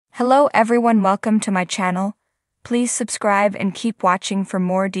Hello everyone, welcome to my channel. Please subscribe and keep watching for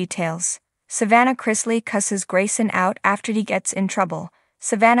more details. Savannah Chrisley cusses Grayson out after he gets in trouble.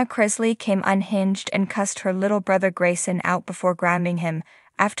 Savannah Chrisley came unhinged and cussed her little brother Grayson out before grounding him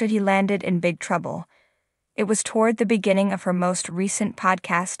after he landed in big trouble. It was toward the beginning of her most recent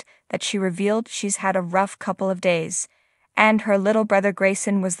podcast that she revealed she's had a rough couple of days, and her little brother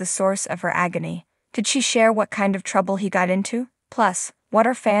Grayson was the source of her agony. Did she share what kind of trouble he got into? Plus, what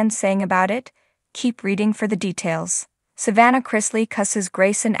are fans saying about it? Keep reading for the details. Savannah Chrisley cusses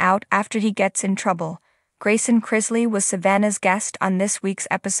Grayson out after he gets in trouble. Grayson Chrisley was Savannah's guest on this week's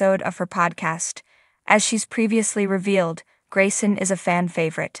episode of her podcast. As she's previously revealed, Grayson is a fan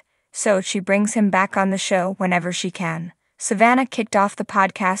favorite, so she brings him back on the show whenever she can. Savannah kicked off the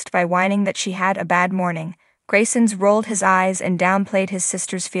podcast by whining that she had a bad morning. Grayson's rolled his eyes and downplayed his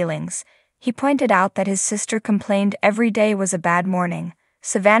sister's feelings. He pointed out that his sister complained every day was a bad morning.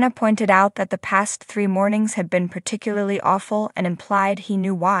 Savannah pointed out that the past 3 mornings had been particularly awful and implied he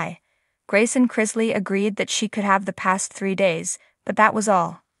knew why. Grayson Chrisley agreed that she could have the past 3 days, but that was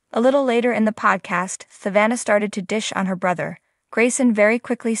all. A little later in the podcast, Savannah started to dish on her brother. Grayson very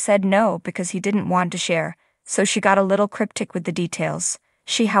quickly said no because he didn't want to share, so she got a little cryptic with the details.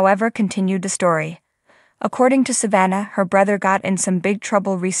 She, however, continued the story. According to Savannah, her brother got in some big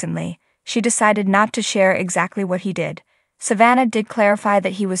trouble recently. She decided not to share exactly what he did. Savannah did clarify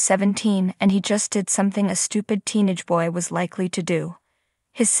that he was 17 and he just did something a stupid teenage boy was likely to do.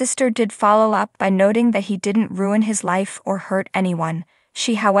 His sister did follow up by noting that he didn't ruin his life or hurt anyone.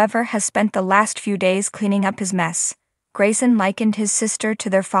 She, however, has spent the last few days cleaning up his mess. Grayson likened his sister to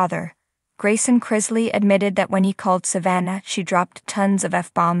their father. Grayson Chrisley admitted that when he called Savannah, she dropped tons of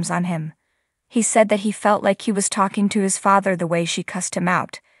F-bombs on him. He said that he felt like he was talking to his father the way she cussed him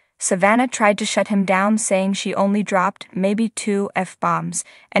out. Savannah tried to shut him down, saying she only dropped maybe 2 F-bombs,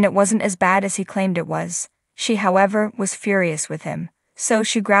 and it wasn't as bad as he claimed it was. She, however, was furious with him, so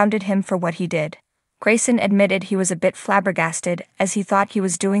she grounded him for what he did. Grayson admitted he was a bit flabbergasted, as he thought he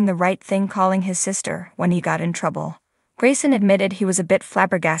was doing the right thing calling his sister when he got in trouble. Grayson admitted he was a bit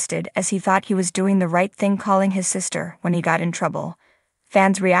flabbergasted, as he thought he was doing the right thing calling his sister when he got in trouble.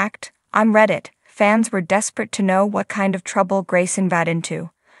 Fans react? On Reddit, fans were desperate to know what kind of trouble Grayson got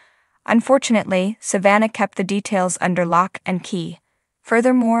into. Unfortunately, Savannah kept the details under lock and key.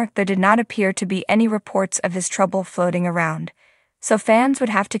 Furthermore, there did not appear to be any reports of his trouble floating around, so fans would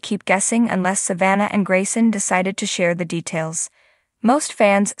have to keep guessing unless Savannah and Grayson decided to share the details. Most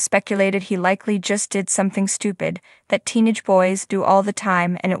fans speculated he likely just did something stupid that teenage boys do all the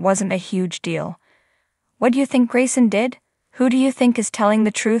time and it wasn't a huge deal. What do you think Grayson did? Who do you think is telling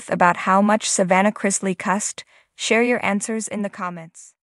the truth about how much Savannah Chrisley cussed? Share your answers in the comments.